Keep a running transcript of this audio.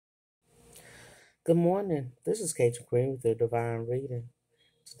Good morning. This is Cajun Queen with your divine reading.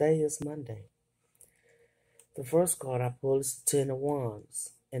 Today is Monday. The first card I pulled is the Ten of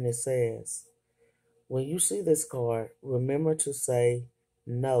Wands, and it says, when you see this card, remember to say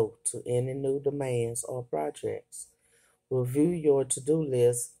no to any new demands or projects. Review your to-do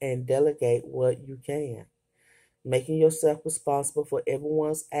list and delegate what you can. Making yourself responsible for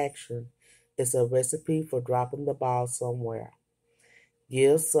everyone's action is a recipe for dropping the ball somewhere.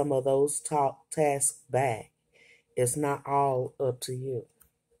 Give some of those tasks back. It's not all up to you.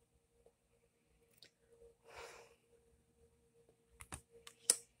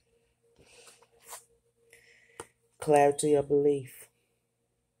 Clarity of belief.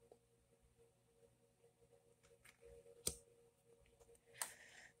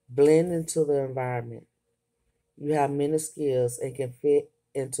 Blend into the environment. You have many skills and can fit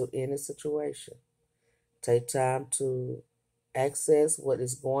into any situation. Take time to access what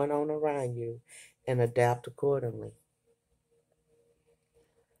is going on around you and adapt accordingly.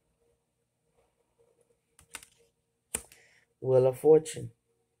 Wheel of Fortune.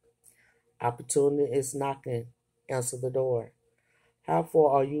 Opportunity is knocking. Answer the door. How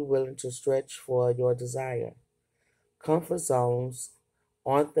far are you willing to stretch for your desire? Comfort zones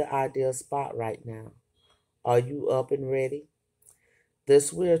aren't the ideal spot right now. Are you up and ready?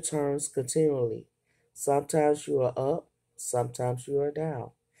 This wheel turns continually. Sometimes you are up, sometimes you are down.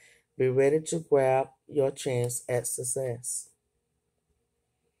 Be ready to grab your chance at success.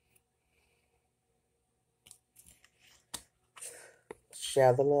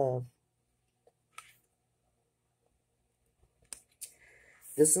 Share the love.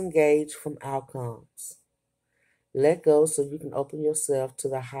 Disengage from outcomes. Let go so you can open yourself to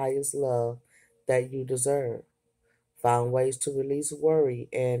the highest love that you deserve. Find ways to release worry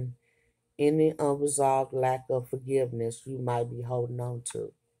and any unresolved lack of forgiveness you might be holding on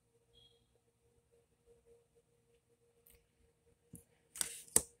to.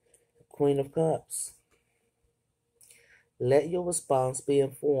 Queen of Cups. Let your response be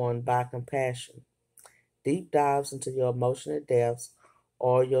informed by compassion. Deep dives into your emotional depths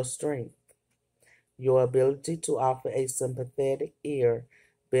or your strength. Your ability to offer a sympathetic ear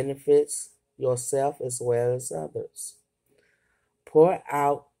benefits yourself as well as others. Pour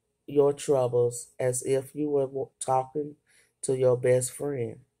out your troubles as if you were talking to your best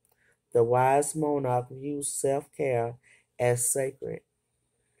friend. The wise monarch views self care as sacred.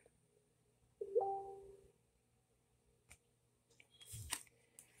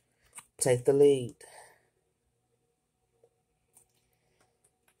 Take the lead.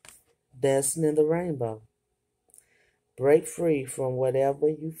 Dancing in the rainbow. Break free from whatever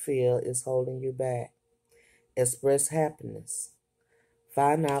you feel is holding you back. Express happiness.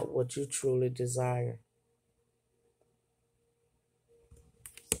 Find out what you truly desire.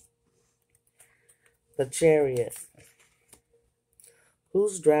 The Chariot.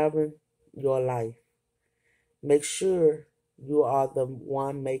 Who's driving your life? Make sure you are the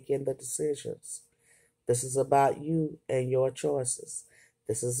one making the decisions. This is about you and your choices.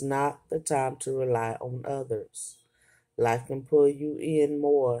 This is not the time to rely on others. Life can pull you in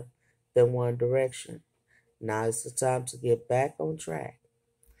more than one direction. Now is the time to get back on track.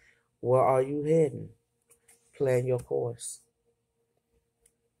 Where are you heading? Plan your course.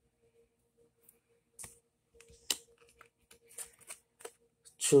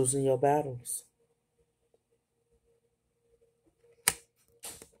 Choosing your battles.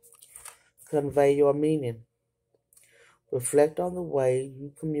 Convey your meaning. Reflect on the way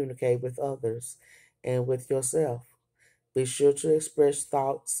you communicate with others and with yourself. Be sure to express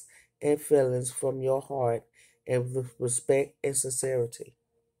thoughts and feelings from your heart and with respect and sincerity.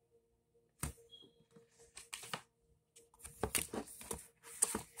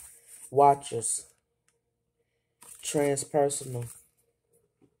 Watchers. Transpersonal.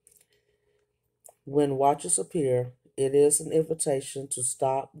 When watchers appear, it is an invitation to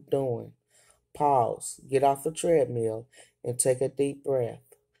stop doing. Pause, get off the treadmill, and take a deep breath.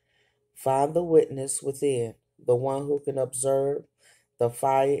 Find the witness within, the one who can observe the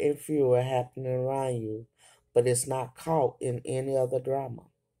fire and fury happening around you, but is not caught in any other drama.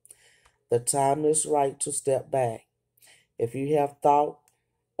 The time is right to step back. If you have thought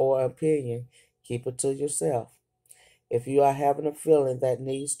or opinion, keep it to yourself. If you are having a feeling that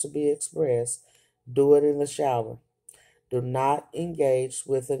needs to be expressed, do it in the shower. Do not engage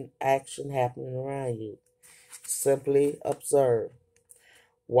with an action happening around you. Simply observe.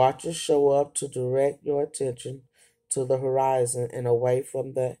 Watchers show up to direct your attention to the horizon and away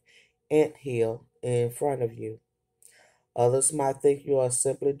from the anthill in front of you. Others might think you are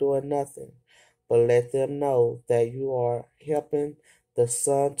simply doing nothing, but let them know that you are helping the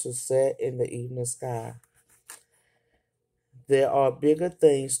sun to set in the evening sky. There are bigger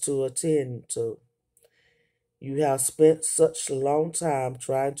things to attend to. You have spent such a long time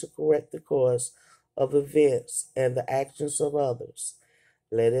trying to correct the course of events and the actions of others.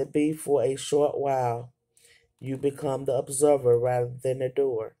 Let it be for a short while. You become the observer rather than the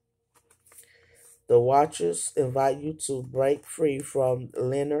doer. The watchers invite you to break free from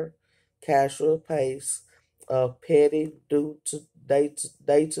linear, casual pace of petty to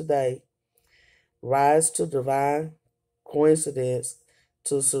day, rise to divine coincidence,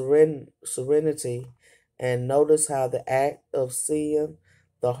 to serenity, and notice how the act of seeing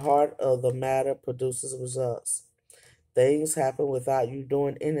the heart of the matter produces results. Things happen without you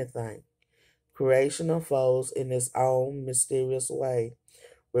doing anything. Creation unfolds in its own mysterious way,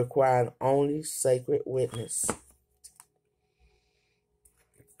 requiring only sacred witness.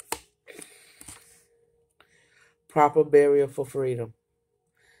 Proper burial for freedom.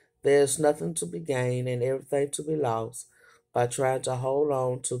 There is nothing to be gained and everything to be lost by trying to hold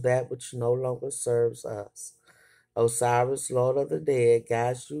on to that which no longer serves us. Osiris, Lord of the Dead,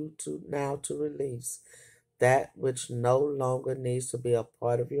 guides you to release that which no longer needs to be a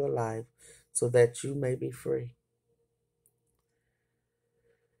part of your life so that you may be free.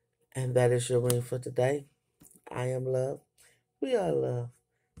 And that is your reading for today. I am love. We are love.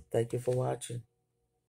 Thank you for watching.